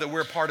why I love that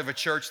we're a part of a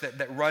church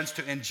that runs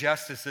to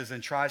injustices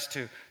and tries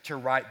to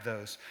right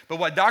those. But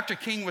what Dr.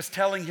 King was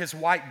telling his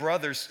white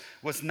brothers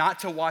was not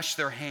to wash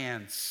their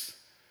hands.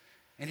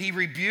 And he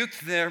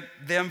rebuked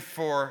them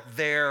for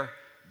their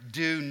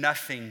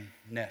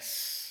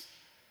do-nothingness.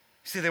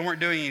 See, they weren't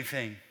doing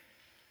anything.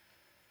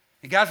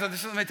 And guys, let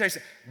me tell you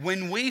something.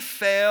 When we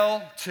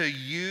fail to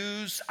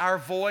use our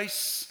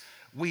voice,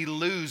 we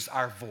lose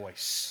our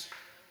voice.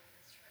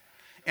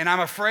 And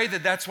I'm afraid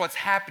that that's what's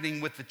happening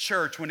with the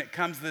church when it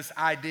comes to this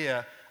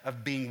idea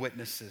of being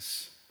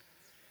witnesses.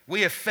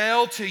 We have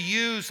failed to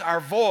use our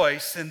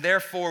voice, and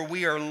therefore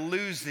we are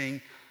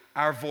losing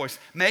our voice.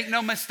 Make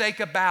no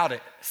mistake about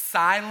it,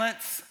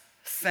 silence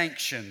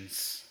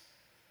sanctions.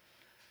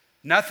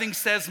 Nothing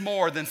says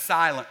more than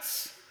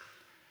silence.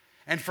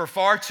 And for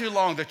far too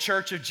long, the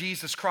Church of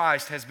Jesus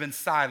Christ has been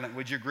silent.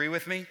 Would you agree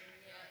with me? Yes.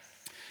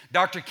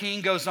 Dr.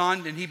 King goes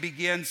on and he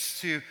begins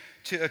to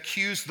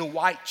accuse the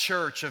white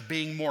church of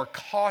being more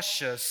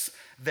cautious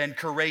than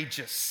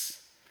courageous.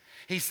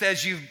 He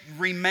says you've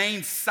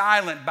remained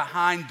silent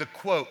behind the,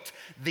 quote,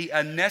 the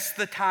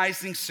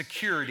anesthetizing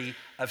security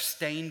of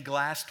stained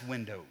glass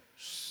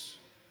windows.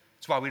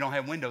 That's why we don't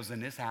have windows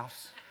in this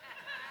house.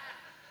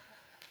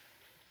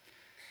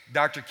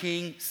 Dr.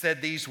 King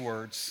said these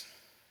words,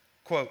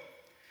 quote,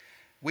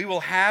 "We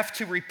will have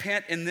to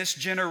repent in this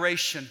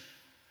generation,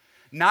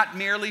 not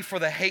merely for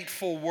the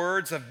hateful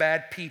words of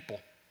bad people,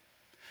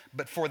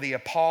 but for the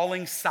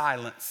appalling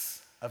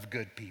silence of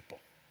good people."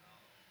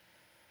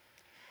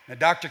 Now,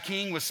 Dr.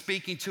 King was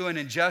speaking to an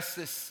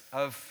injustice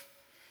of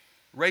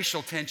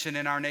racial tension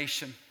in our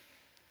nation.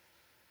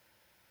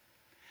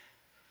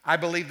 I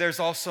believe there's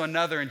also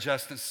another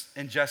injustice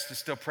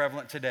still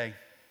prevalent today.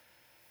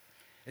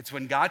 It's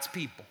when God's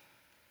people,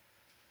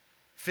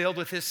 filled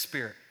with His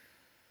Spirit,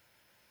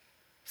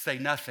 say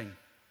nothing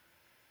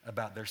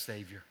about their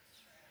Savior.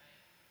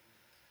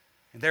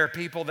 And there are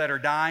people that are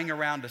dying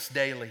around us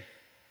daily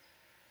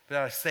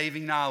without a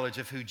saving knowledge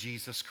of who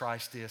Jesus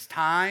Christ is.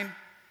 Time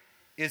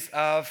is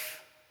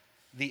of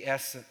the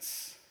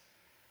essence.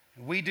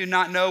 We do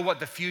not know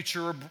what the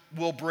future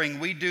will bring.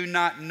 We do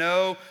not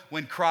know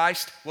when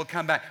Christ will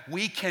come back.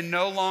 We can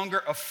no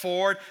longer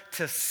afford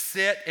to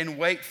sit and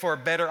wait for a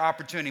better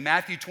opportunity.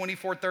 Matthew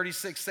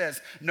 24:36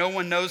 says, "No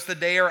one knows the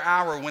day or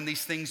hour when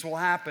these things will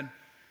happen.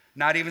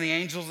 Not even the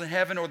angels in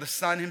heaven or the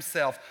Son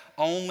himself.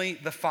 Only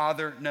the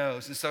Father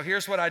knows." And so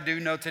here's what I do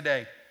know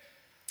today.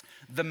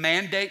 The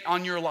mandate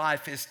on your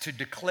life is to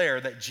declare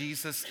that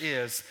Jesus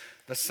is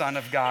the Son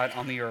of God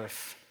on the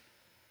earth.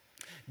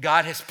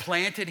 God has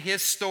planted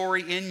His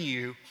story in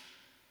you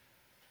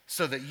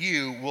so that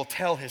you will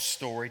tell His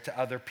story to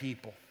other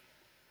people.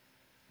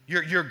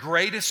 Your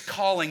greatest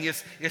calling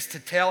is to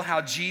tell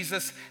how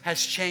Jesus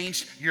has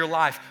changed your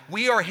life.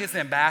 We are His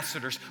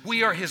ambassadors.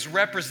 We are His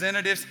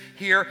representatives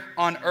here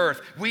on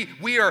earth.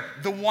 We are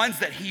the ones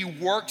that He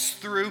works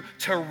through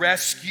to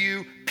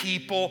rescue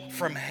people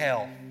from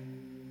hell.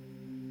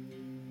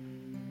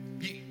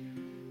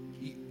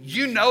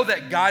 You know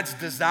that God's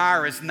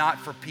desire is not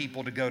for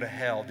people to go to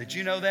hell. Did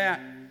you know that?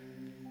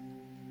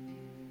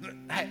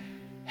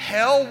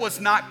 Hell was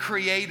not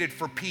created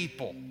for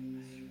people.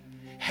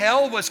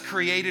 Hell was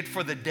created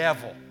for the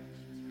devil.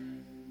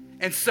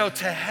 And so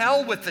to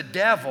hell with the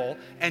devil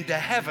and to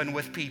heaven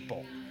with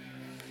people.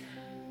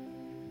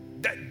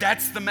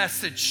 That's the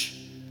message.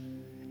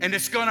 And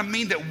it's going to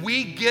mean that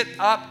we get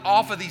up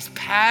off of these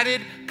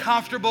padded,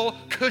 comfortable,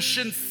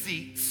 cushioned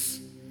seats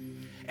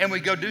and we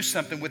go do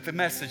something with the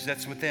message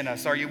that's within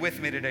us. Are you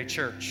with me today,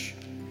 church?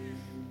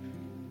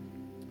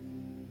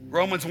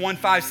 Romans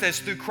 1:5 says,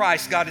 through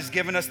Christ, God has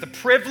given us the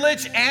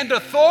privilege and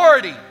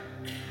authority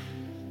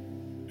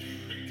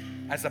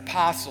as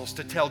apostles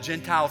to tell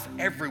Gentiles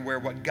everywhere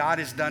what God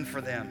has done for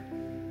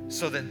them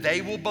so that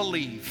they will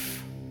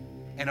believe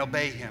and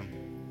obey him,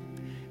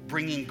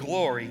 bringing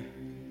glory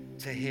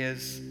to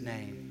his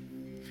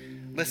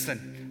name.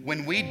 Listen,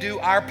 when we do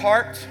our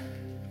part,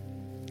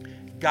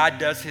 God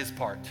does his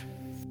part.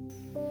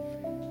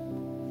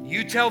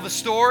 You tell the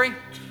story,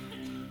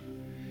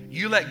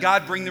 you let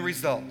God bring the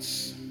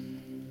results.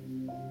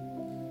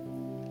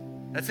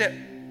 That's it.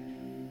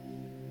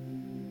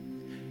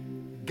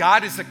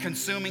 God is a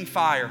consuming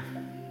fire.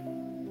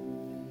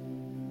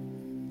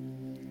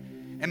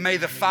 And may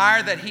the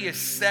fire that he has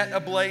set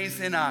ablaze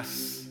in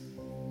us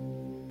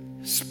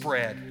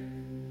spread.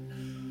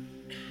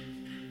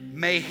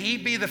 May he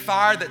be the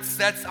fire that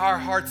sets our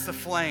hearts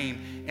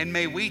aflame, and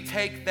may we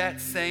take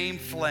that same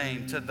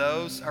flame to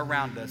those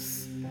around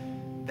us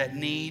that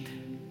need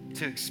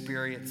to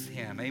experience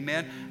him.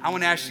 Amen. I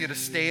want to ask you to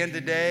stand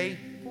today,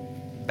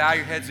 bow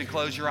your heads and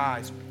close your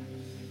eyes.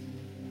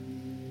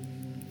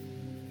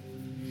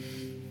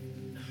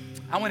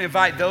 I want to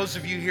invite those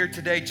of you here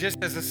today,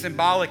 just as a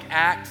symbolic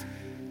act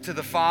to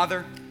the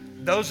Father.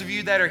 Those of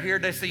you that are here,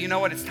 they say, you know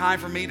what, it's time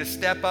for me to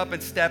step up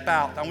and step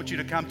out. I want you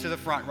to come to the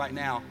front right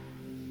now.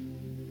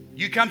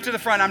 You come to the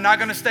front. I'm not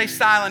going to stay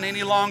silent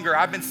any longer.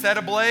 I've been set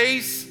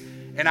ablaze,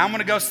 and I'm going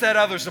to go set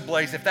others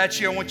ablaze. If that's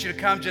you, I want you to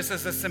come just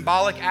as a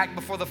symbolic act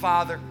before the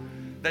Father.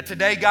 That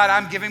today, God,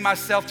 I'm giving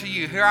myself to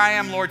you. Here I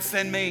am, Lord,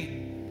 send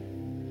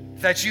me.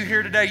 If that's you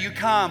here today, you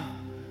come.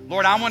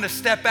 Lord, I want to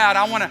step out.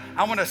 I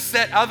want to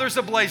set others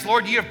ablaze.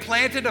 Lord, you have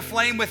planted a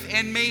flame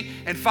within me.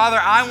 And Father,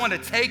 I want to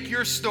take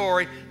your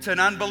story to an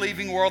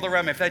unbelieving world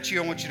around me. If that's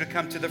you, I want you to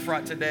come to the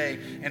front today.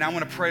 And I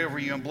want to pray over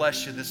you and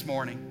bless you this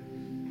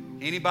morning.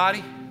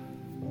 Anybody?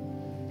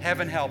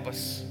 Heaven help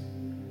us.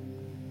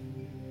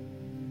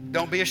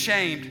 Don't be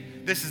ashamed.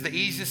 This is the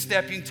easiest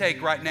step you can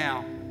take right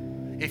now.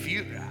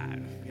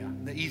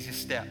 The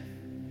easiest step.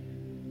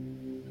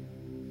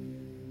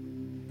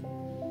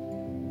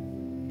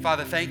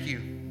 Father, thank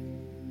you.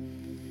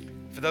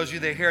 For those of you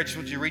that are here, I just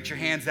want you to reach your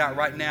hands out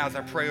right now as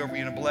I pray over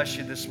you and bless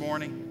you this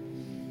morning.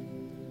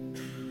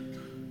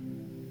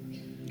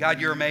 God,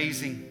 you're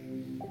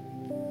amazing.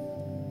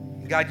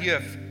 God, you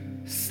have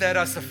set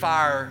us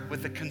afire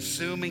with a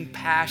consuming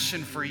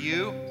passion for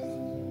you.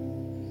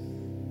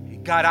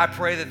 God, I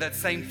pray that that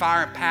same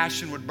fire and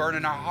passion would burn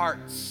in our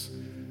hearts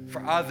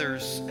for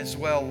others as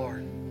well,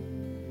 Lord.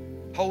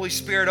 Holy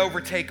Spirit,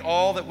 overtake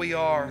all that we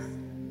are.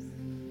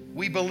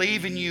 We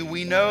believe in you.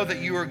 We know that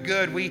you are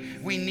good. We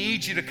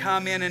need you to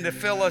come in and to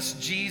fill us,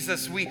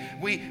 Jesus. We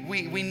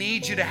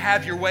need you to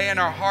have your way in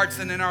our hearts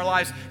and in our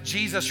lives.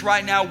 Jesus,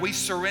 right now we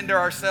surrender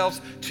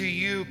ourselves to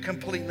you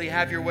completely.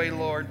 Have your way,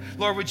 Lord.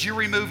 Lord, would you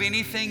remove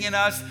anything in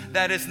us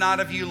that is not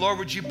of you? Lord,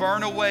 would you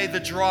burn away the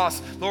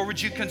dross? Lord, would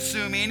you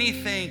consume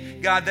anything,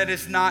 God, that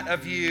is not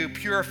of you?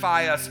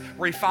 Purify us,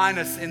 refine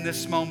us in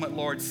this moment,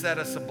 Lord. Set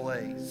us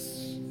ablaze.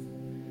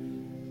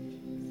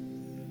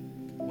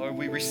 Lord,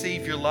 we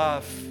receive your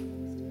love.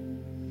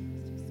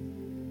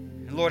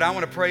 And Lord, I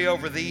want to pray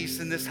over these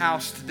in this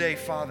house today,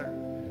 Father,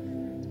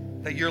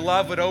 that your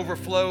love would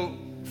overflow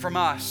from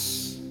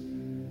us.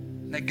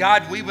 That,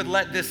 God, we would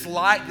let this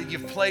light that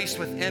you've placed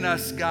within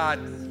us,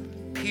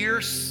 God,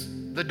 pierce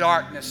the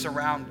darkness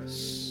around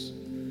us.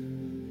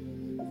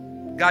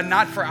 God,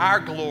 not for our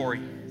glory,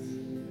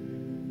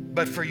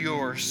 but for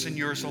yours and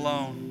yours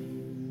alone.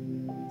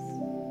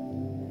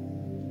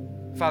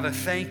 Father,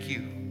 thank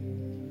you.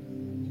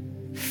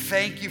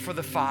 Thank you for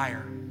the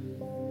fire.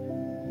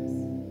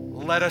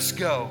 Let us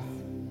go,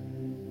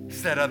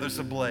 set others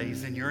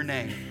ablaze in your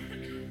name.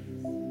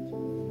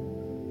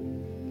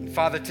 And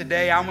Father,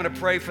 today I want to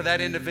pray for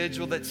that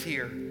individual that's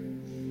here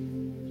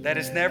that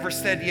has never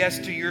said yes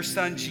to your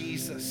Son,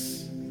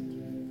 Jesus.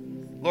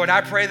 Lord, I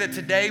pray that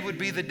today would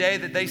be the day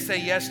that they say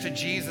yes to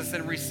Jesus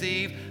and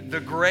receive the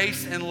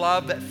grace and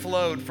love that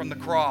flowed from the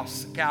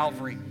cross at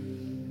Calvary.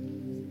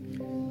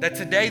 That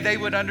today they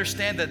would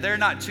understand that they're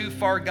not too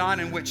far gone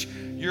in which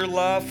your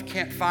love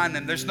can't find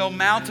them. There's no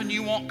mountain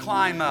you won't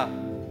climb up,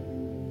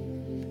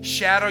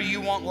 shadow you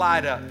won't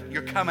light up.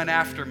 You're coming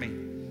after me.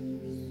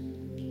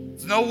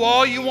 There's no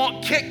wall you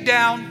won't kick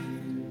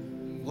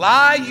down,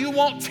 lie you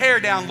won't tear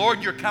down.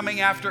 Lord, you're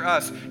coming after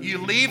us. You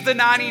leave the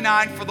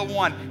 99 for the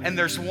one, and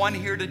there's one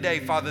here today,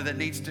 Father, that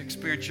needs to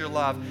experience your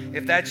love.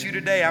 If that's you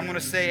today, I'm going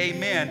to say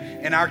amen,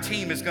 and our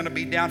team is going to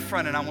be down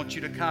front, and I want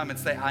you to come and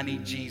say, I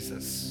need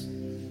Jesus.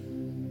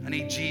 I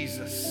need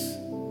Jesus.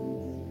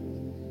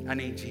 I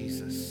need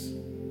Jesus.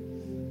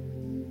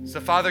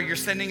 So, Father, you're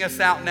sending us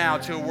out now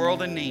to a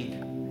world in need.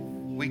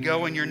 We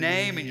go in your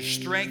name, in your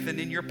strength, and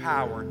in your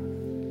power.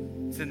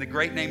 It's in the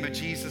great name of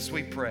Jesus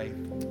we pray.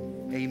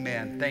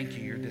 Amen. Thank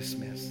you. You're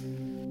dismissed.